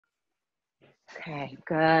Okay,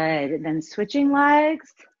 good. And then switching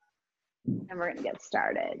legs, and we're gonna get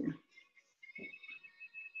started.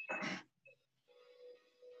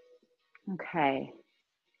 Okay.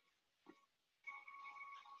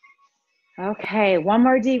 Okay, one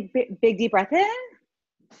more big deep breath in.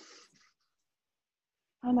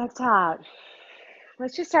 And exhale out.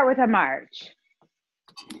 Let's just start with a march.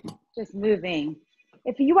 Just moving.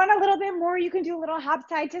 If you want a little bit more, you can do a little hop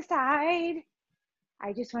side to side.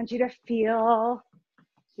 I just want you to feel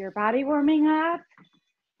your body warming up,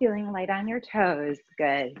 feeling light on your toes.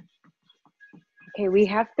 Good. Okay, we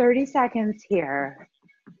have 30 seconds here.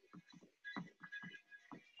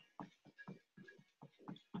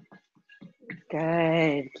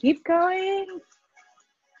 Good. Keep going.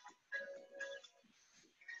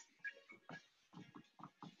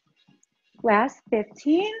 Last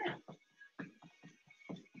 15.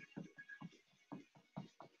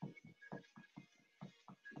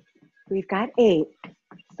 We've got 8,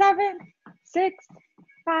 7, 6,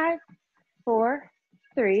 5, 4,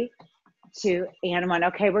 3, 2, and 1.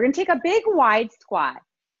 Okay, we're gonna take a big wide squat.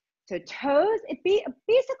 So toes,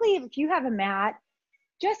 basically if you have a mat,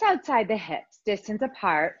 just outside the hips, distance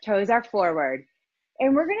apart, toes are forward.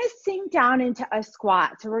 And we're gonna sink down into a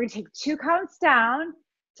squat. So we're gonna take 2 counts down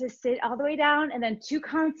to sit all the way down and then 2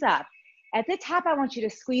 counts up. At the top, I want you to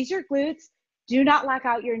squeeze your glutes. Do not lock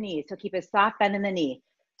out your knees. So keep a soft bend in the knee.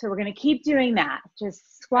 So we're gonna keep doing that.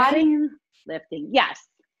 Just squatting, lifting. Yes.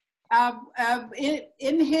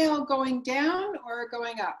 Inhale going down or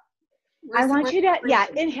going up? I want you to, yeah,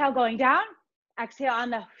 inhale going down, exhale on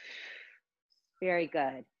the, very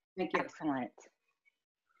good. Thank you. Excellent.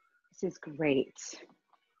 This is great.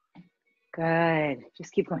 Good.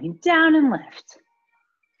 Just keep going down and lift.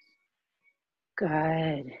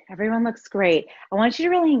 Good. Everyone looks great. I want you to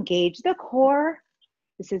really engage the core.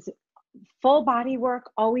 This is full body work,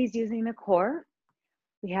 always using the core.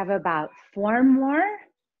 We have about 4 more.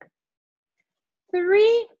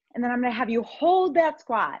 3, and then I'm gonna have you hold that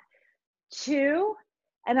squat. 2,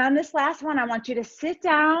 and on this last one, I want you to sit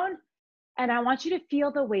down and I want you to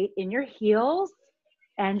feel the weight in your heels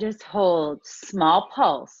and just hold. Small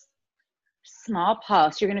pulse, small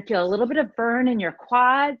pulse. You're gonna feel a little bit of burn in your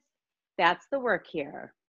quads. That's the work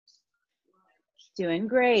here. Doing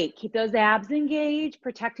great. Keep those abs engaged,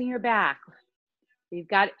 protecting your back. We've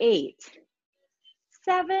got 8,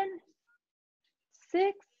 7,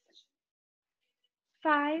 6,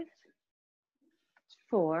 5,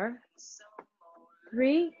 4,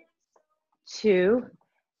 3, 2,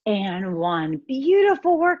 and 1.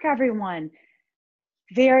 Beautiful work, everyone.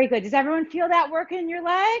 Very good. Does everyone feel that work in your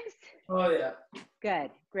legs? Oh, yeah.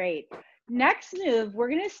 Good, great. Next move, we're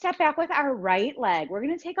gonna step back with our right leg. We're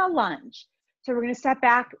gonna take a lunge. So we're gonna step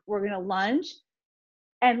back, we're gonna lunge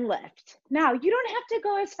and lift. Now, you don't have to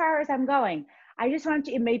go as far as I'm going. I just want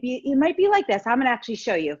you, it might be like this. I'm gonna actually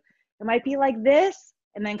show you. It might be like this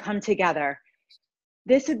and then come together.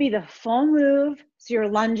 This would be the full move, so you're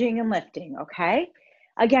lunging and lifting, okay?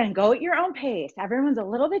 Again, go at your own pace. Everyone's a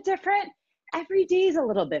little bit different. Every day is a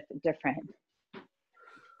little bit different.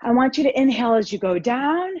 I want you to inhale as you go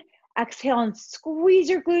down, exhale and squeeze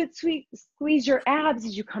your glutes, squeeze your abs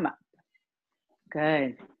as you come up.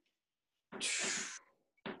 Good.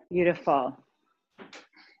 Beautiful.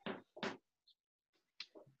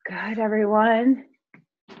 Good, everyone.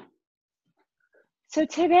 So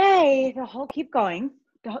today, keep going.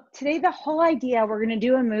 Today, the whole idea, we're gonna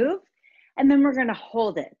do a move and then we're gonna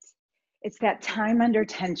hold it. It's that time under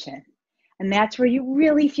tension. And that's where you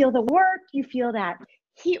really feel the work, you feel that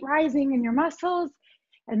heat rising in your muscles,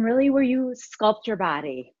 and really where you sculpt your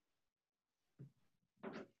body.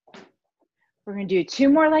 We're gonna do 2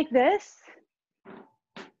 more like this.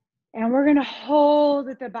 And we're gonna hold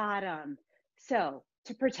at the bottom. So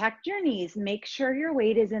to protect your knees, make sure your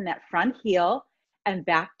weight is in that front heel and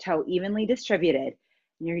back toe evenly distributed.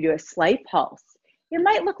 And you're gonna do a slight pulse. It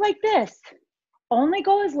might look like this. Only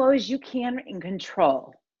go as low as you can in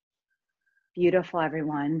control. Beautiful,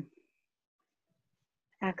 everyone.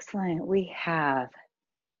 Excellent. We have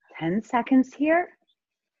 10 seconds here.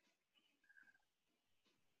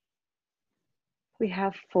 We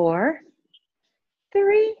have 4,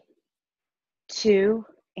 3, 2,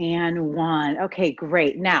 and 1. Okay,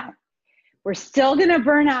 great. Now, we're still gonna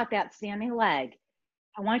burn out that standing leg.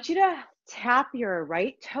 I want you to tap your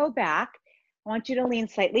right toe back. I want you to lean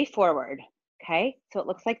slightly forward, okay? So it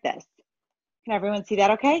looks like this. Can everyone see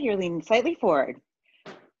that okay? You're leaning slightly forward.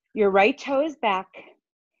 Your right toe is back.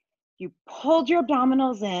 You pulled your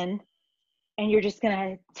abdominals in, and you're just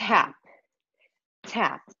gonna tap,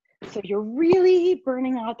 tap. So you're really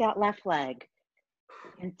burning out that left leg.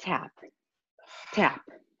 And tap, tap,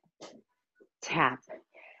 tap.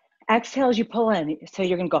 Exhale as you pull in. So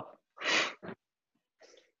you're gonna go.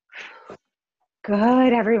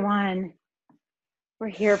 Good, everyone. We're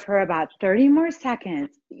here for about 30 more seconds.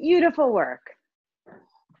 Beautiful work.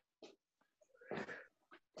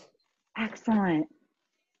 Excellent.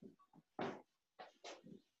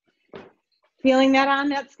 Feeling that on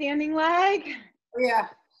that standing leg? Yeah.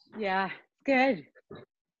 Yeah, good.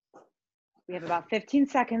 We have about 15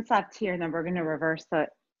 seconds left here, and then we're going to reverse it.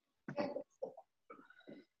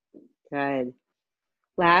 Good.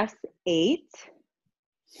 Last 8,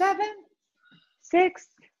 7, 6,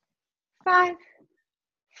 5,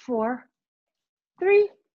 4, 3,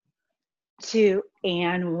 2,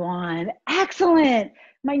 and 1. Excellent.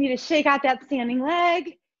 Might need to shake out that standing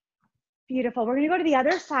leg. Beautiful. We're going to go to the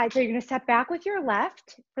other side. So you're going to step back with your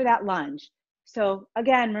left for that lunge. So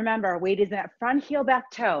again, remember, weight is in that front heel,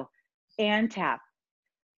 back toe, and tap.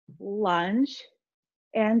 Lunge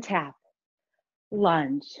and tap.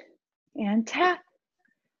 Lunge and tap.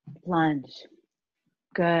 Lunge.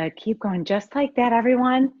 Good. Keep going just like that,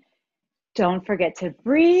 everyone. Don't forget to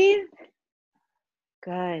breathe.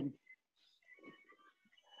 Good.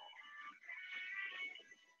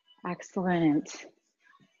 Excellent.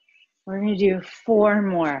 We're going to do 4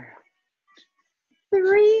 more.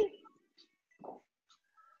 3,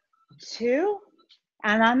 2,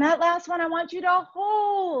 and on that last one, I want you to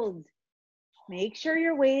hold. Make sure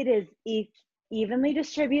your weight is evenly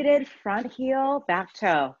distributed, front heel, back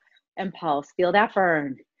toe, and pulse. Feel that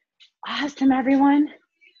burn. Awesome, everyone.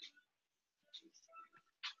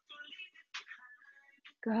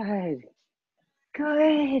 Good.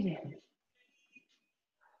 Good.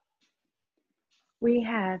 We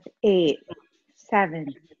have 8, 7,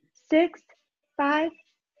 6, 5,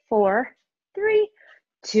 4, 3,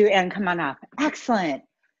 2, and come on up. Excellent.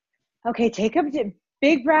 Okay, take a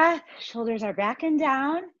big breath. Shoulders are back and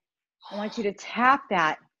down. I want you to tap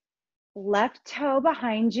that left toe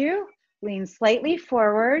behind you. Lean slightly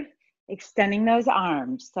forward, extending those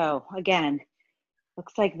arms. So again,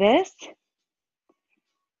 looks like this.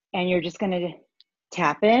 And you're just going to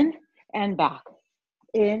tap in and back,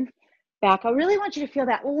 in, back. I really want you to feel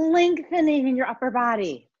that lengthening in your upper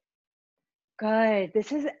body. Good.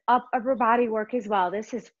 This is upper body work as well.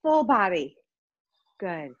 This is full body.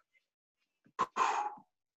 Good.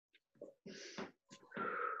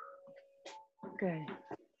 Good.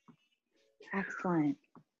 Excellent.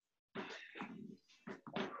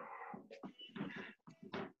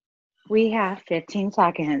 We have 15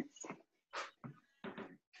 seconds.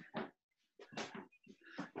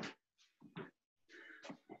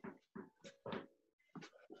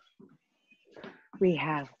 We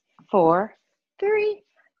have 4, 3,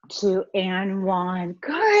 2, and 1.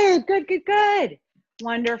 Good, good, good, good.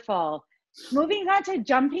 Wonderful. Moving on to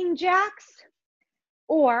jumping jacks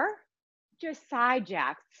or just side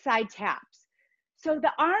jacks, side taps. So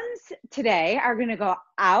the arms today are going to go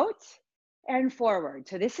out and forward.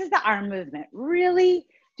 So this is the arm movement, really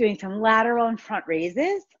doing some lateral and front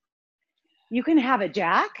raises. You can have a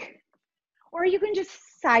jack or you can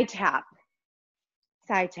just side tap,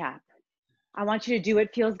 side tap. I want you to do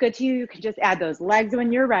what feels good to you. You can just add those legs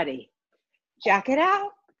when you're ready. Jack it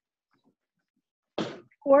out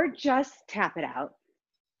or just tap it out.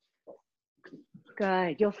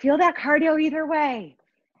 Good. You'll feel that cardio either way.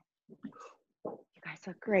 You guys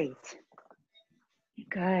look great.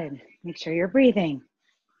 Good. Make sure you're breathing.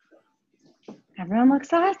 Everyone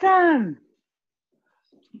looks awesome.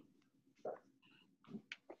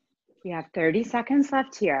 We have 30 seconds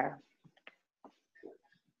left here.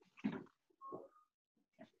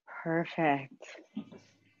 Perfect.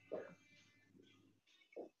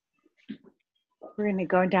 We're going to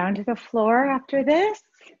go down to the floor after this.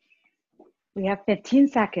 We have 15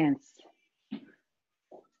 seconds.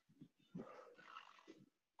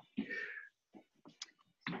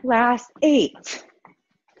 Last 8,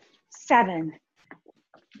 7,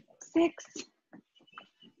 6,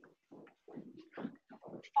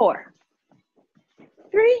 4,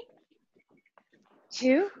 3,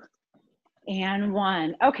 2, and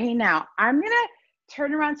 1. Okay, now I'm gonna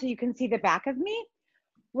turn around so you can see the back of me.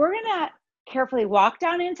 We're gonna carefully walk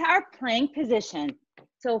down into our plank position.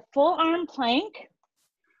 So full arm plank.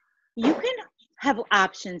 You can have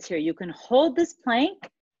options here. You can hold this plank.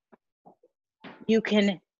 You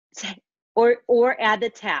can, or add the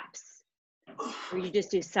taps, or you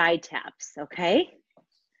just do side taps, okay?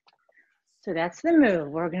 So that's the move.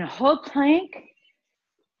 We're gonna hold plank,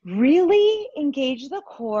 really engage the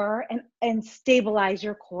core and stabilize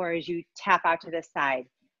your core as you tap out to the side.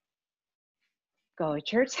 Go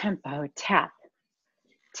at your tempo, tap,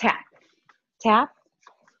 tap, tap,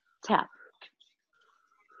 tap.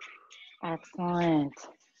 Excellent.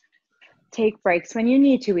 Take breaks when you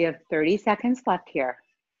need to. We have 30 seconds left here.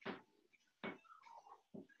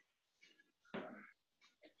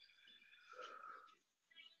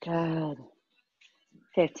 Good.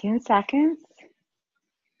 15 seconds.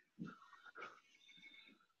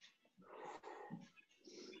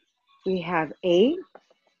 We have 8,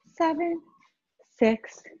 7,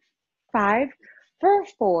 6, 5,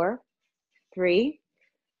 4, 3,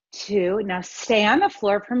 2. Now stay on the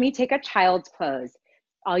floor for me. Take a child's pose.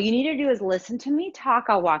 All you need to do is listen to me talk.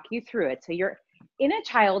 I'll walk you through it. So you're in a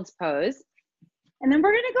child's pose. And then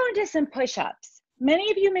we're going to go into some push-ups. Many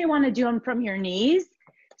of you may want to do them from your knees.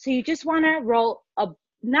 So you just want to roll up,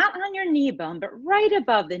 not on your knee bone, but right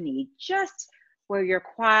above the knee, just where your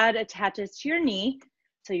quad attaches to your knee.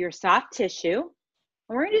 So your soft tissue. And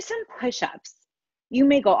we're going to do some push-ups. You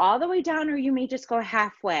may go all the way down or you may just go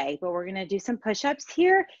halfway, but we're going to do some push-ups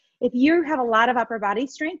here. If you have a lot of upper body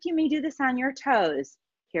strength, you may do this on your toes.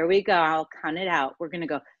 Here we go. I'll count it out. We're going to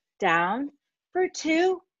go down for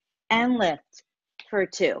 2 and lift for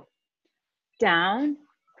 2. Down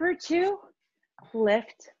for 2,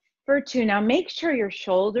 lift for 2. Now make sure your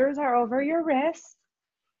shoulders are over your wrists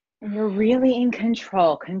and you're really in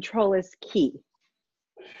control. Control is key.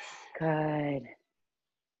 Good.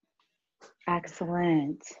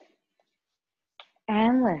 Excellent.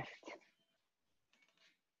 And lift.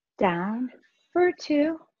 Down for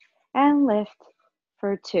 2 and lift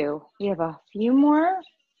for 2. We have a few more.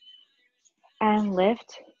 And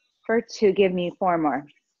lift for 2. Give me 4 more.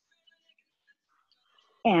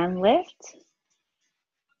 And lift.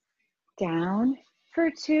 Down for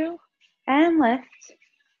 2 and lift.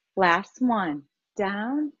 Last one.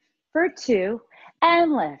 Down for 2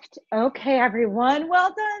 and lift. Okay, everyone,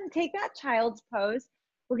 well done. Take that child's pose.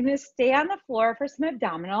 We're going to stay on the floor for some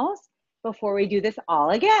abdominals before we do this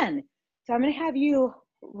all again. So I'm going to have you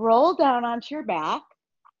roll down onto your back.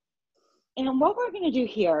 And what we're going to do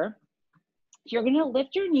here, you're going to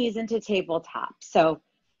lift your knees into tabletop. So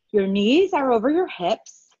your knees are over your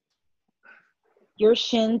hips. Your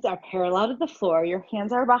shins are parallel to the floor. Your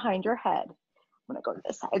hands are behind your head. I'm going to go to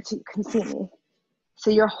this side so you can see me.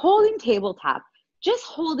 So you're holding tabletop, just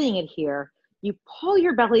holding it here. You pull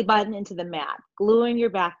your belly button into the mat, gluing your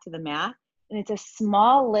back to the mat. And it's a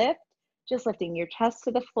small lift, just lifting your chest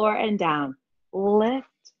to the floor and down. Lift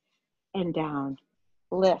and down.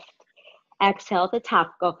 Lift. Exhale at the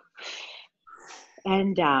top. Go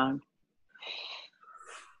and down.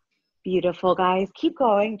 Beautiful, guys. Keep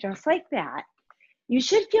going just like that. You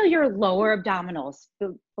should feel your lower abdominals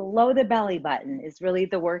below the belly button is really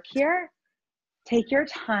the work here. Take your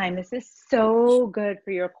time. This is so good for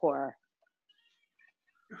your core.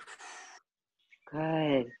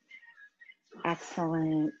 Good.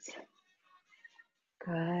 Excellent.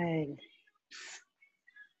 Good.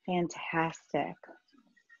 Fantastic.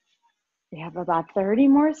 We have about 30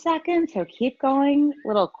 more seconds, so keep going.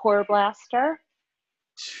 Little core blaster.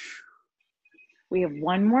 We have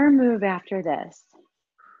one more move after this,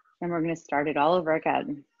 and we're going to start it all over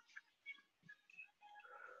again.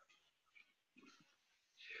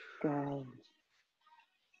 Good.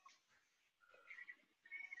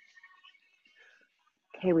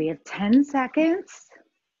 Okay, we have 10 seconds.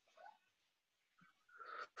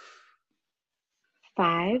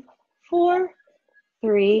 5, 4,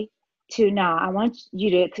 3, 2. Now, I want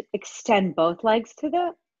you to extend both legs to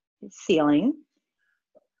the ceiling.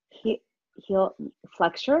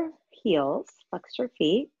 Flex your heels, flex your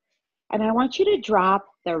feet. And I want you to drop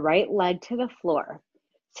the right leg to the floor.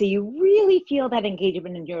 So you really feel that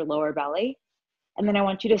engagement in your lower belly. And then I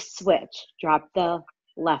want you to switch. Drop the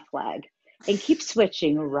left leg. And keep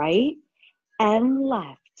switching right and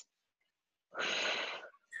left.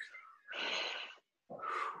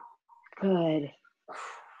 Good.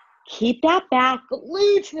 Keep that back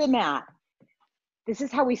glued to the mat. This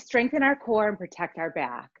is how we strengthen our core and protect our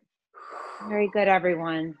back. Very good,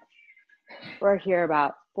 everyone. We're here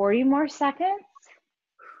about 40 more seconds.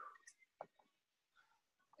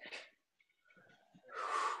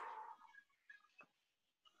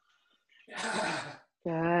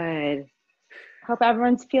 Good. Hope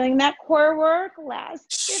everyone's feeling that core work.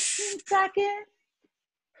 Last 15 seconds.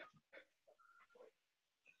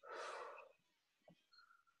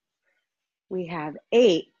 We have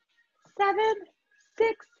 8, 7,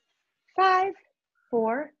 6, 5,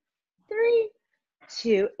 4, 3,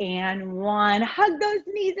 2, and 1. Hug those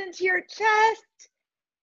knees into your chest.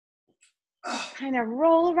 Kind of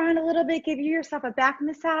roll around a little bit. Give yourself a back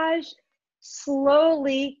massage.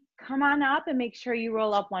 Slowly come on up and make sure you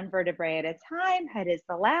roll up one vertebrae at a time. Head is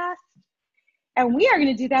the last. And we are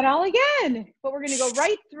going to do that all again, but we're going to go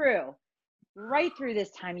right through. right through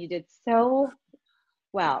this time. You did so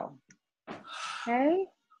well. Okay.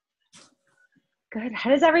 Good. How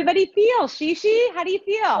does everybody feel? Shishi, how do you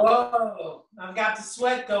feel? Whoa, I've got the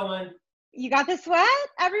sweat going. You got the sweat?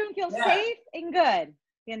 Everyone feels Yeah. safe and good.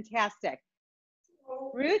 Fantastic.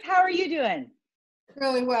 Ruth, how are you doing?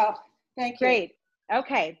 Really well. Thank you. Great.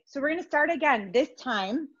 Okay, so we're going to start again. This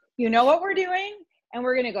time, you know what we're doing, and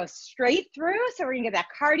we're going to go straight through. So we're going to get that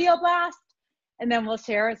cardio blast, and then we'll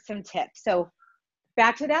share some tips. So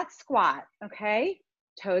back to that squat, okay?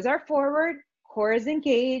 Toes are forward, core is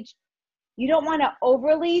engaged. You don't want to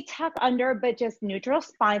overly tuck under, but just neutral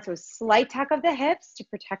spine. So slight tuck of the hips to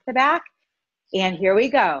protect the back. And here we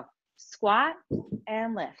go. Squat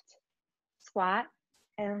and lift. Squat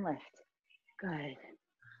and lift. Good.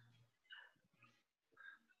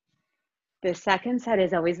 The second set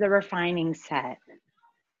is always the refining set.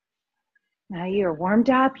 Now you're warmed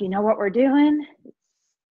up. You know what we're doing.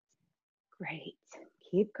 Great.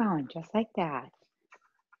 Keep going just like that.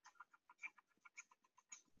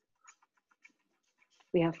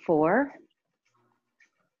 We have 4,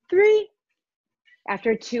 3.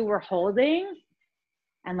 After 2, we're holding.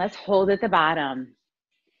 And let's hold at the bottom.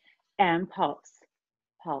 And pulse.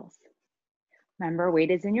 Pulse. Remember,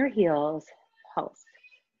 weight is in your heels. Pulse.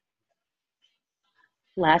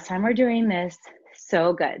 Last time we're doing this,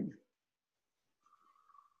 so good.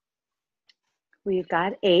 We've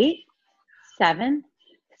got 8, 7,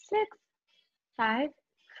 6, 5,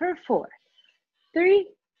 4, 3,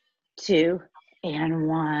 2, and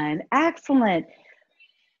 1. Excellent.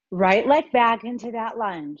 Right leg back into that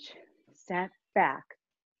lunge. Step back,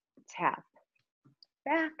 tap,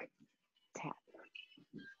 back, tap.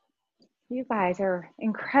 You guys are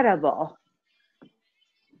incredible.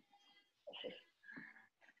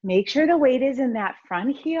 Make sure the weight is in that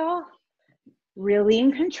front heel, really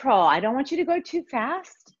in control. I don't want you to go too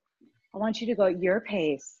fast. I want you to go at your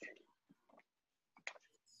pace.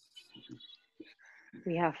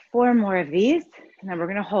 We have 4 more of these, and then we're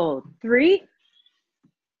gonna hold. 3,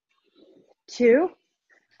 2,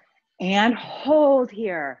 and hold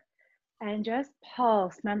here. And just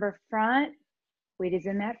pulse. Remember, front, weight is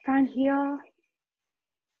in that front heel.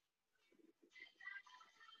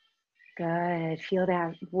 Good. Feel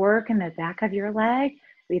that work in the back of your leg.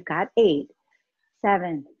 We've got 8,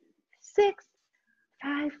 7, 6,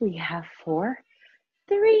 5. We have 4,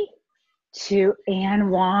 3, 2,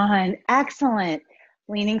 and 1. Excellent.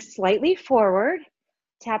 Leaning slightly forward,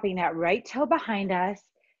 tapping that right toe behind us,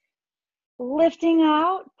 lifting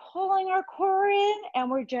out, pulling our core in,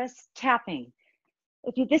 and we're just tapping.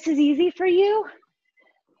 If this is easy for you,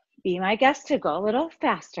 be my guest to go a little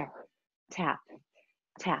faster. Tap,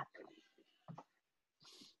 tap.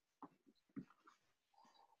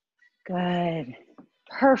 Good.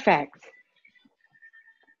 Perfect.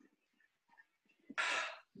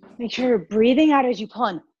 Make sure you're breathing out as you pull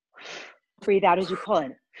in. Breathe out as you pull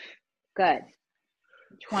in. Good.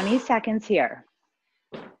 20 seconds here.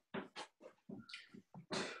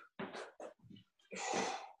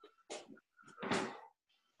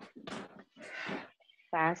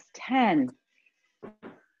 Last 10.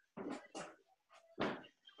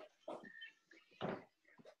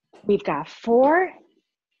 We've got 4,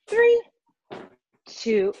 3,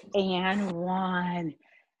 2, and 1.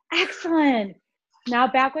 Excellent. Now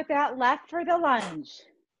back with that left for the lunge.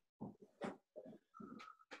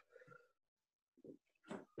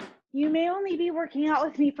 You may only be working out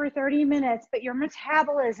with me for 30 minutes, but your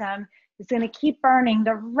metabolism is going to keep burning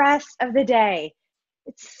the rest of the day.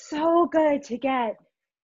 It's so good to get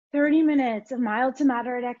 30 minutes of mild to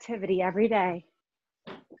moderate activity every day.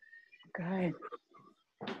 Good.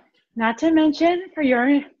 Not to mention for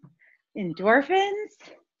your endorphins.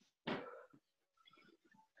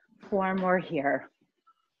 4 more here.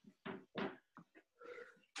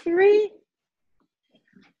 3,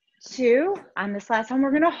 2. On this last one,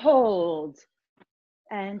 we're going to hold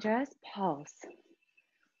and just pulse.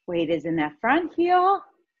 Weight is in that front heel.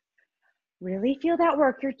 Really feel that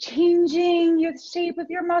work. You're changing your shape of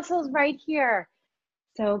your muscles right here.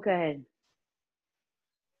 So good.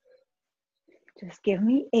 Just give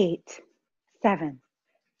me 8, 7,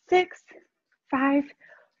 6, 5,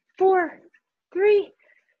 4, 3,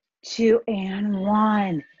 2, and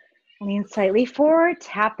 1. Lean slightly forward,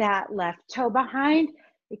 tap that left toe behind,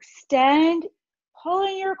 extend, pull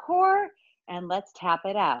in your core, and let's tap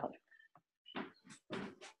it out.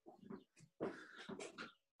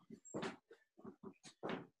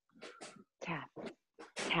 Tap,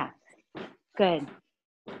 tap. Good.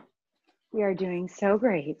 We are doing so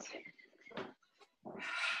great.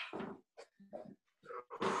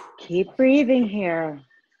 Keep breathing here.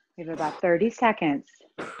 We have about 30 seconds.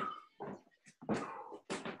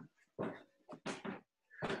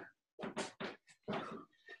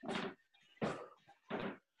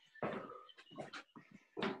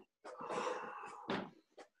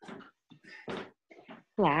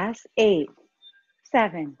 Last 8,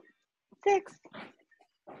 7, 6,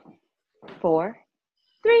 4,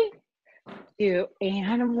 3, 2,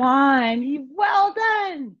 and 1. Well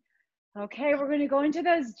done. Okay, we're going to go into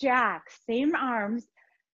those jacks. Same arms.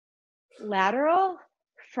 Lateral,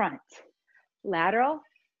 front. Lateral,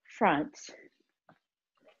 front.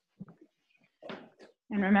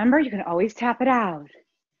 And remember, you can always tap it out.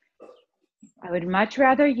 I would much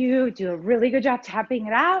rather you do a really good job tapping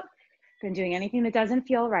it out than doing anything that doesn't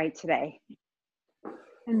feel right today.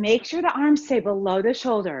 And make sure the arms stay below the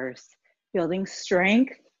shoulders, building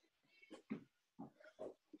strength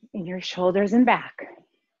in your shoulders and back.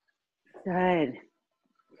 Good.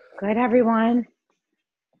 Good, everyone.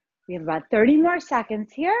 We have about 30 more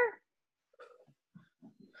seconds here.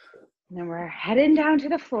 And then we're heading down to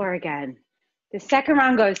the floor again. The second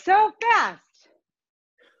round goes so fast.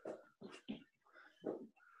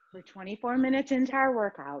 We're 24 minutes into our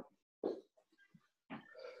workout.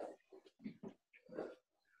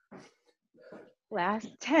 Last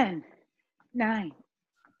 10, 9,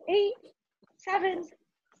 8, 7,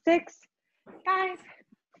 6, 5,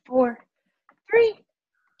 4, 3,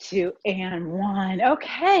 2, and 1.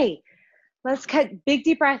 Okay, let's get big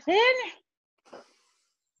deep breath in.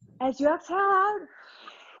 As you exhale out,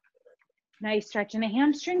 nice stretch in the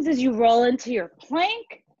hamstrings as you roll into your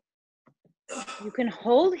plank. You can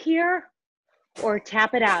hold here or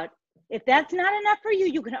tap it out. If that's not enough for you,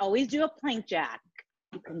 you can always do a plank jack.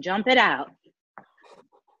 You can jump it out.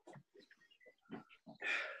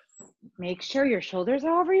 Make sure your shoulders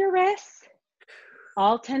are over your wrists.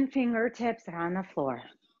 All 10 fingertips are on the floor.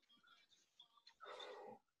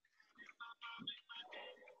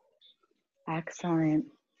 Excellent.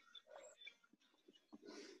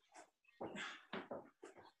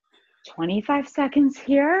 25 seconds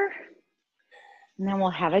here, and then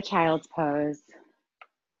we'll have a child's pose.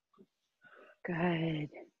 Good.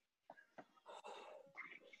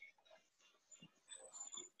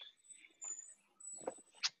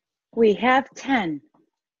 We have 10,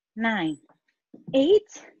 9, 8,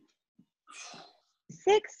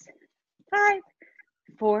 6, 5,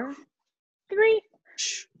 4, 3,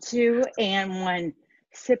 2, and 1.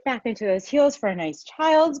 Sit back into those heels for a nice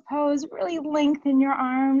child's pose. Really lengthen your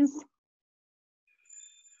arms.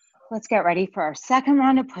 Let's get ready for our second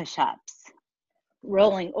round of push-ups.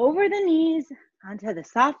 Rolling over the knees onto the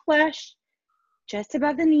soft flesh, just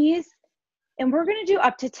above the knees. And we're gonna do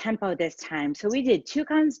up to tempo this time. So we did 2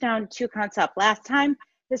 counts down, 2 counts up last time.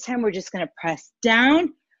 This time we're just gonna press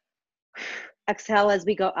down, exhale as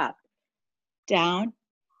we go up, down,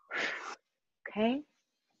 okay?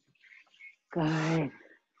 Good,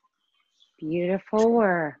 beautiful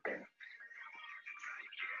work.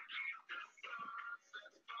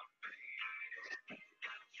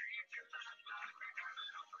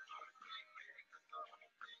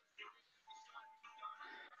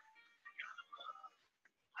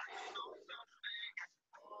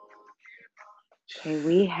 Okay,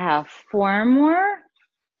 we have 4 more,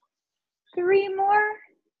 3 more,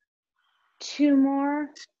 2 more,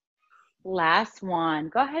 last one.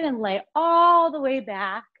 Go ahead and lay all the way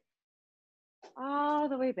back, all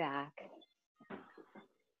the way back.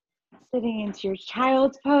 Sitting into your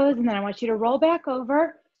child's pose, and then I want you to roll back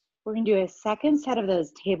over. We're gonna do a second set of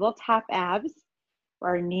those tabletop abs,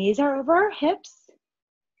 where our knees are over our hips,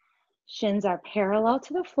 shins are parallel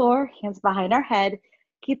to the floor, hands behind our head.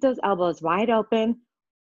 Keep those elbows wide open.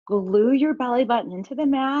 Glue your belly button into the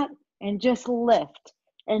mat and just lift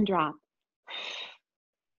and drop.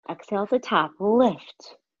 Exhale at the top,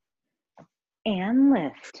 lift and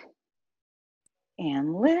lift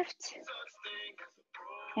and lift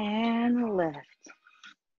and lift.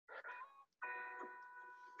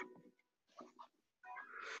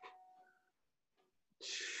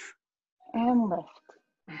 And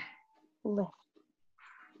lift, lift,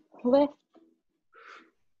 lift.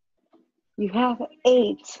 You have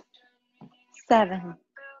 8, 7,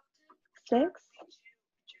 6,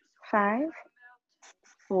 5,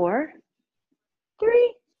 4,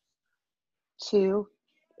 3, 2,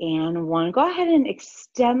 and 1. Go ahead and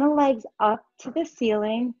extend the legs up to the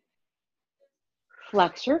ceiling.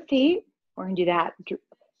 Flex your feet. We're going to do that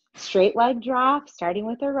straight leg drop, starting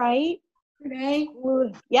with the right. Renee,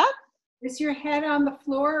 Yep. is your head on the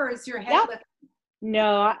floor or is your head lifted?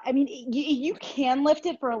 No, I mean, you can lift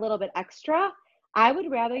it for a little bit extra. I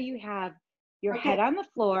would rather you have your head on the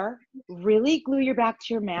floor, really glue your back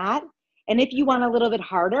to your mat. And if you want a little bit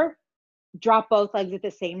harder, drop both legs at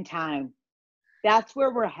the same time. That's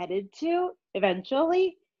where we're headed to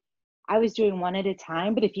eventually. I was doing one at a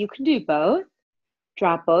time, but if you can do both,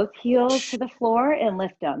 drop both heels to the floor and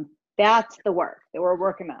lift them. That's the work that we're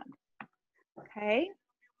working on. Okay?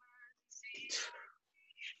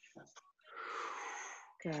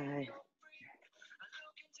 Good.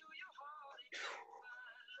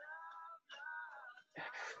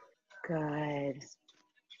 Good.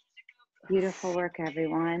 Beautiful work,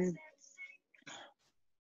 everyone.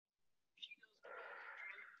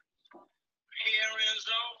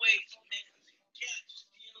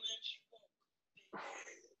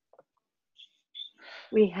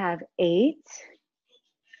 We have 8,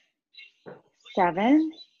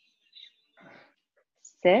 7,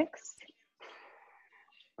 6,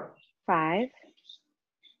 5.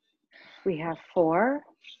 We have 4,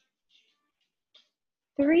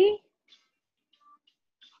 3,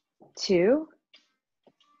 2,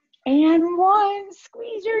 and 1.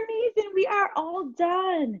 Squeeze your knees and we are all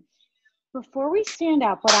done. Before we stand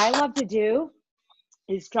up, what I love to do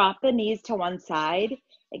is drop the knees to one side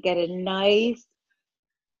and get a nice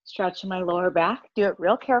stretch in my lower back. Do it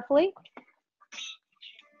real carefully.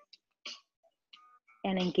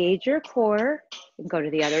 And engage your core and go to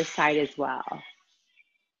the other side as well.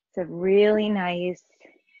 It's a really nice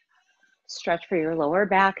stretch for your lower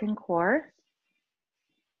back and core.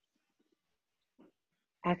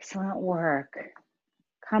 Excellent work.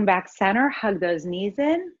 Come back center, hug those knees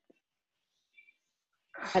in.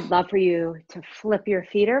 I'd love for you to flip your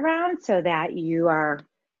feet around so that you are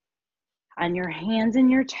on your hands and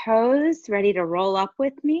your toes, ready to roll up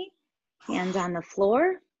with me. Hands on the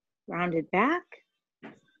floor, rounded back.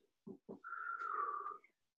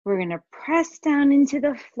 We're going to press down into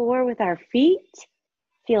the floor with our feet.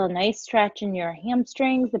 Feel a nice stretch in your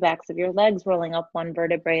hamstrings, the backs of your legs rolling up one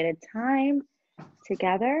vertebrae at a time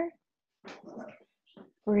together.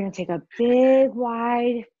 We're going to take a big,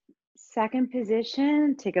 wide second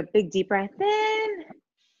position. Take a big, deep breath in.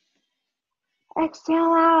 Exhale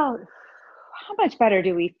out. How much better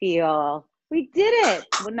do we feel? We did it.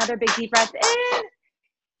 Another big, deep breath in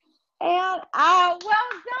and out. Well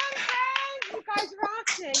done, friends. You guys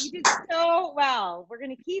rocked it. You did so well. We're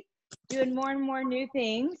going to keep doing more and more new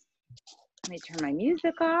things. Let me turn my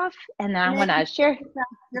music off, and then I'm going to share.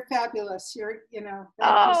 You're fabulous.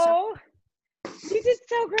 Oh, you did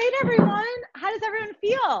so great, everyone. How does everyone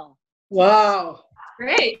feel? Wow.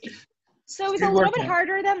 Great. So it was a little bit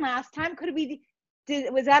harder than last time.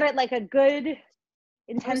 Was that at like a good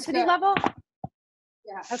intensity level?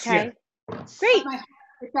 Yeah. Okay. Great.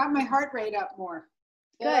 It got my heart rate up more.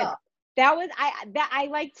 Good. Yeah. I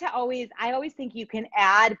always think you can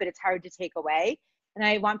add, but it's hard to take away. And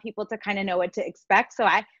I want people to kind of know what to expect. So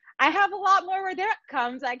I have a lot more where that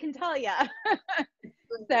comes, I can tell you.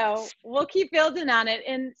 So we'll keep building on it.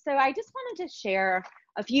 And so I just wanted to share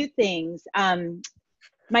a few things.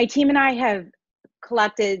 My team and I have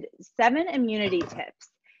collected 7 immunity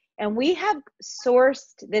tips, and we have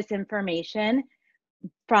sourced this information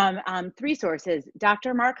from 3 sources.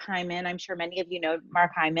 Dr. Mark Hyman, I'm sure many of you know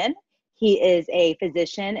Mark Hyman. He is a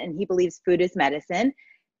physician and he believes food is medicine.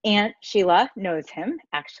 Aunt Sheila knows him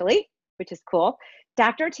actually, which is cool.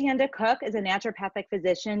 Dr. Tanda Cook is a naturopathic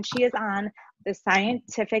physician. She is on the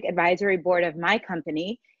scientific advisory board of my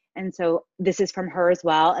company. And so this is from her as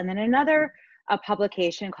well. And then another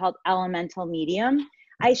publication called Elemental Medium.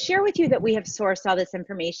 I share with you that we have sourced all this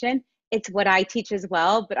information. It's what I teach as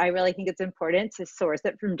well, but I really think it's important to source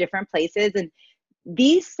it from different places. And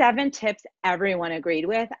these 7 tips everyone agreed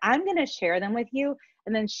with. I'm going to share them with you.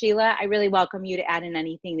 And then Sheila, I really welcome you to add in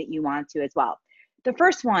anything that you want to as well. The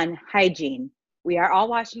first one, hygiene. We are all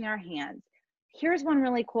washing our hands. Here's one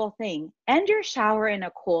really cool thing. End your shower in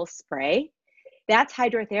a cool spray. That's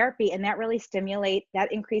hydrotherapy, and that really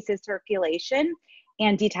that increases circulation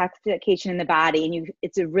and detoxification in the body. And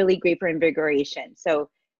it's a really great for invigoration. So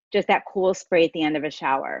just that cool spray at the end of a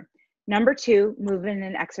shower. Number 2, movement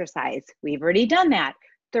and exercise. We've already done that.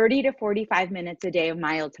 30 to 45 minutes a day of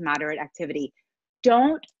mild to moderate activity.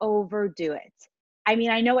 Don't overdo it. I mean,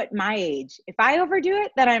 I know at my age, if I overdo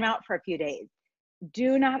it, then I'm out for a few days.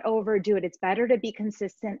 Do not overdo it. It's better to be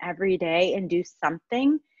consistent every day and do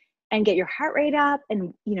something and get your heart rate up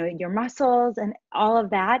and, your muscles and all of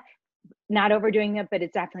that. Not overdoing it, but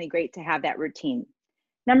it's definitely great to have that routine.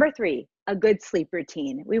 Number 3, a good sleep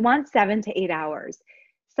routine. We want 7 to 8 hours.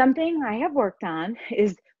 Something I have worked on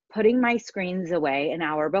is putting my screens away an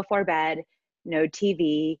hour before bed, no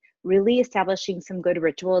TV, really establishing some good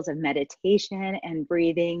rituals of meditation and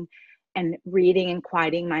breathing and reading and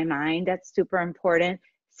quieting my mind. That's super important.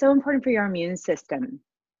 So important for your immune system.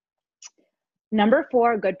 Number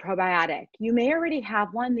 4, a good probiotic. You may already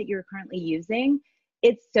have one that you're currently using.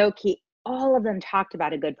 It's so key. All of them talked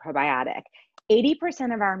about a good probiotic.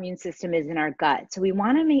 80% of our immune system is in our gut. So we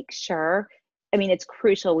want to make sure, it's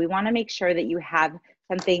crucial. We want to make sure that you have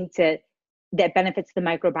something that benefits the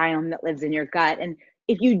microbiome that lives in your gut. And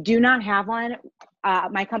if you do not have one,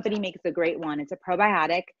 my company makes a great one. It's a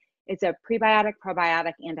probiotic. It's a prebiotic,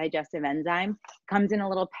 probiotic, and digestive enzyme. It comes in a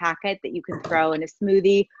little packet that you can throw in a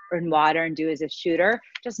smoothie or in water and do as a shooter.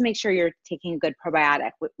 Just make sure you're taking a good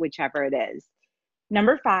probiotic, whichever it is.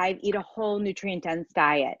 Number 5, eat a whole nutrient-dense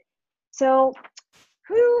diet. So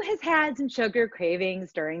who has had some sugar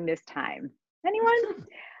cravings during this time? Anyone?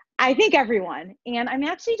 I think everyone. And I'm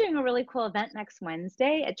actually doing a really cool event next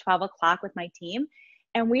Wednesday at 12 o'clock with my team.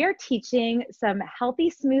 And we are teaching some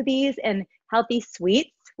healthy smoothies and healthy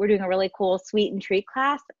sweets. We're doing a really cool sweet and treat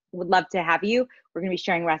class. Would love to have you. We're going to be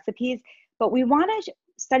sharing recipes. But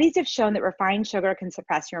studies have shown that refined sugar can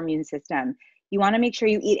suppress your immune system. You want to make sure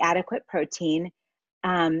you eat adequate protein.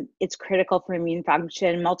 It's critical for immune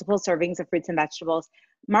function, multiple servings of fruits and vegetables.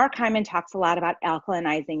 Mark Hyman talks a lot about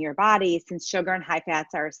alkalinizing your body since sugar and high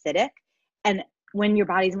fats are acidic. And when your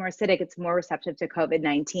body's more acidic, it's more receptive to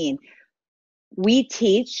COVID-19. We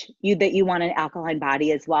teach you that you want an alkaline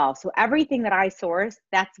body as well. So everything that I source,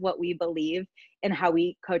 that's what we believe in how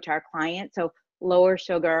we coach our clients. So lower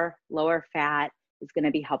sugar, lower fat is going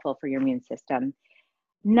to be helpful for your immune system.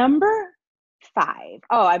 Number 5.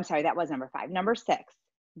 Oh, I'm sorry, that was number 5. Number 6,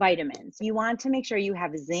 vitamins. You want to make sure you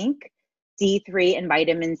have zinc, D3, and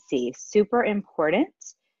vitamin C. Super important.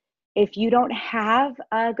 If you don't have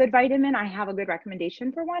a good vitamin, I have a good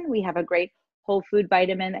recommendation for one. We have a great whole food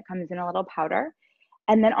vitamin that comes in a little powder.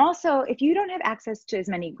 And then also, if you don't have access to as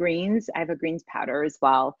many greens, I have a greens powder as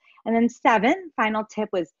well. And then 7, final tip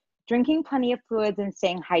was drinking plenty of fluids and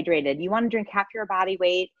staying hydrated. You want to drink half your body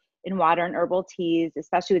weight in water and herbal teas,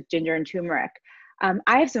 especially with ginger and turmeric.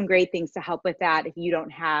 I have some great things to help with that if you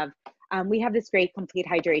don't have. We have this great complete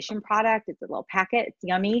hydration product. It's a little packet. It's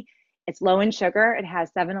yummy. It's low in sugar. It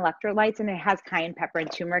has 7 electrolytes and it has cayenne pepper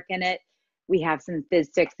and turmeric in it. We have some fizz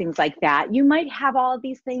sticks, things like that. You might have all of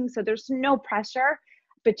these things, so there's no pressure,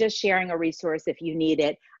 but just sharing a resource if you need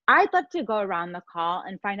it. I'd love to go around the call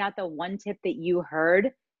and find out the one tip that you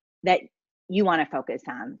heard that you want to focus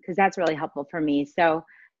on, because that's really helpful for me. So,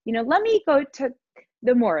 let me go to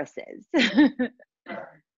the Morrises.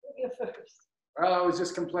 Well, I was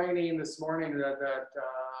just complaining this morning that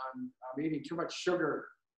I'm eating too much sugar.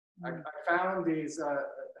 I found these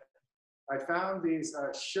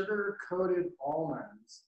sugar-coated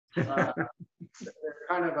almonds. They're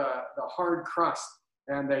kind of the hard crust,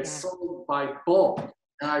 and they sold by bulk.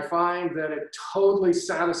 And I find that it totally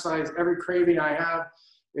satisfies every craving I have,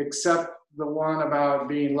 except the one about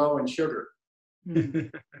being low in sugar.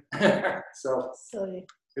 So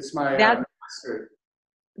it's my food.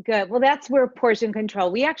 Good. Well, that's where portion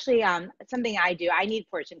control. We actually, something I do, I need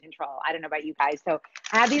portion control. I don't know about you guys. So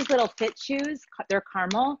I have these little fit shoes. They're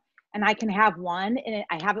caramel, and I can have one, and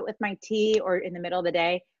I have it with my tea or in the middle of the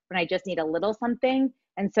day when I just need a little something.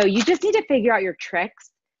 And so you just need to figure out your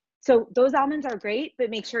tricks. So those almonds are great, but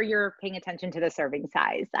make sure you're paying attention to the serving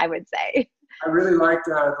size, I would say. I really liked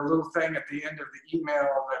the little thing at the end of the email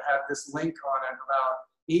that had this link on it about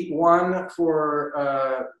eat 1 for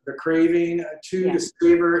the craving, 2 to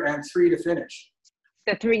savor, and 3 to finish.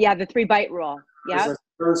 The 3 bite rule. Yeah. As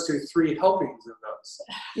opposed to 3 helpings of those.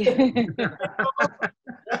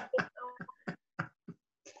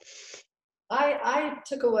 I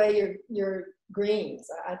took away your greens.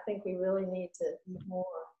 I think we really need to eat more.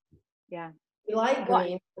 Yeah. We like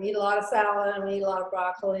greens. We eat a lot of salad, and we eat a lot of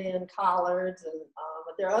broccoli and collards, and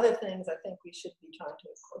but there are other things I think we should be trying to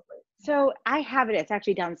incorporate. So I have it. It's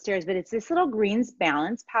actually downstairs, but it's this little greens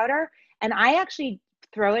balance powder, and I actually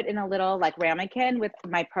throw it in a little like ramekin with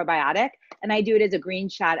my probiotic, and I do it as a green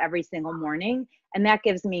shot every single morning, and that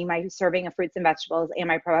gives me my serving of fruits and vegetables and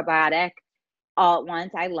my probiotic all at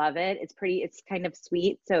once. I love it. It's kind of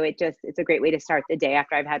sweet, so it's a great way to start the day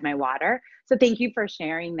after I've had my water. So thank you for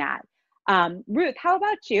sharing that. Ruth, how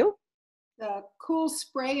about you? The cool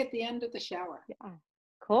spray at the end of the shower. Yeah,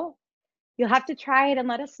 cool. You'll have to try it and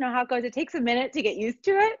let us know how it goes. It takes a minute to get used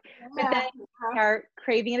to it, but then you start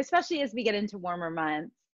craving it, especially as we get into warmer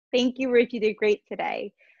months. Thank you, Ruth. You did great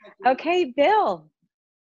today. Okay, Bill.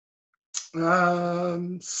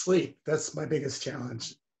 Sleep. That's my biggest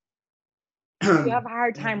challenge. You have a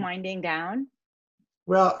hard time winding down?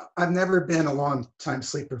 Well, I've never been a long time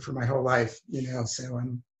sleeper for my whole life, so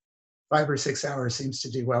 5 or 6 hours seems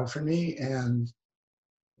to do well for me. And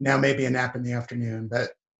now maybe a nap in the afternoon, but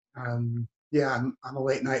I'm a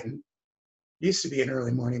late night and used to be an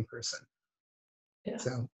early morning person. Yeah.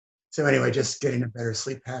 So anyway, just getting a better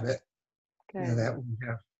sleep habit. Good. That we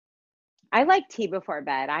have. I like tea before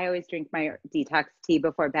bed. I always drink my detox tea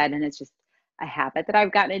before bed, and it's just a habit that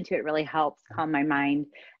I've gotten into. It really helps calm my mind.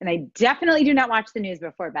 And I definitely do not watch the news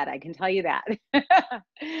before bed. I can tell you that.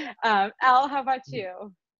 Elle, how about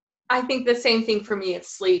you? I think the same thing for me.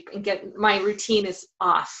 It's sleep, and my routine is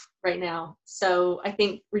off right now. So I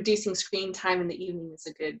think reducing screen time in the evening is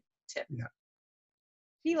a good tip. Yeah.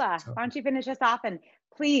 Sheila, why don't you finish us off, and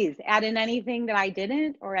please add in anything that I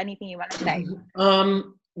didn't or anything you want to say.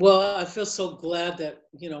 Well, I feel so glad that,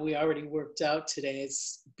 we already worked out today.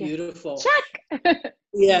 It's beautiful. Check.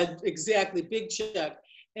 Yeah, exactly. Big check.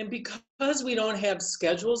 And because we don't have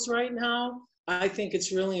schedules right now, I think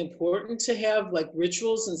it's really important to have like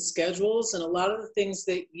rituals and schedules. And a lot of the things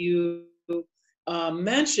that you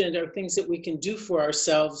mentioned are things that we can do for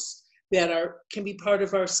ourselves that can be part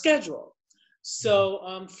of our schedule.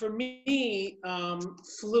 So for me,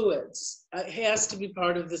 fluids has to be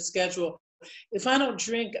part of the schedule. If I don't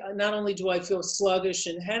drink, not only do I feel sluggish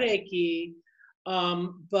and headachy,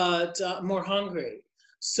 but more hungry.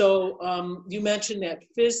 So you mentioned that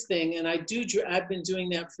fizz thing, and I've been doing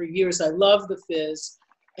that for years. I love the fizz.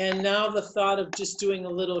 And now the thought of just doing a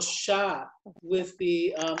little shot with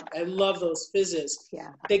I love those fizzes.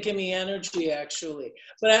 Yeah. They give me energy, actually.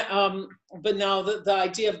 But now the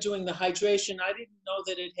idea of doing the hydration, I didn't know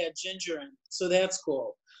that it had ginger in it. So that's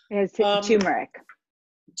cool. It's turmeric.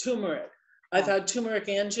 Turmeric. I thought turmeric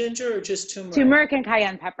and ginger, or just turmeric? Turmeric and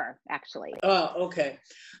cayenne pepper, actually. Oh, okay.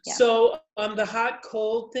 Yeah. So the hot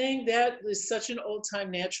cold thing, that is such an old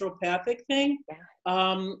time naturopathic thing.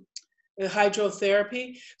 Yeah.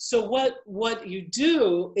 Hydrotherapy. So what you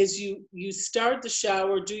do is you start the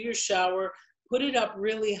shower, do your shower, put it up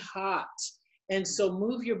really hot. And so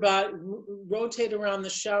move your body, rotate around the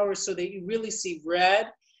shower so that you really see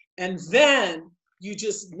red. And then you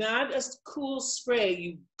just, not a cool spray,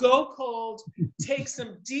 you go cold, take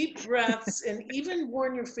some deep breaths, and even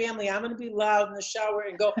warn your family, I'm going to be loud in the shower,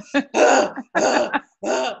 and go,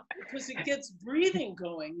 because it gets breathing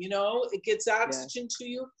going, it gets oxygen to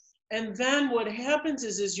you. And then what happens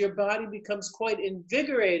is your body becomes quite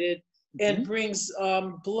invigorated and brings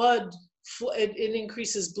it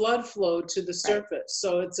increases blood flow to the surface. Right.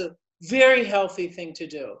 So it's a very healthy thing to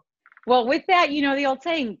do. Well, with that, the old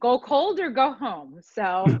saying, go cold or go home.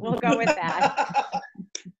 So we'll go with that.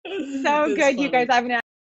 So good, you guys. I'm going to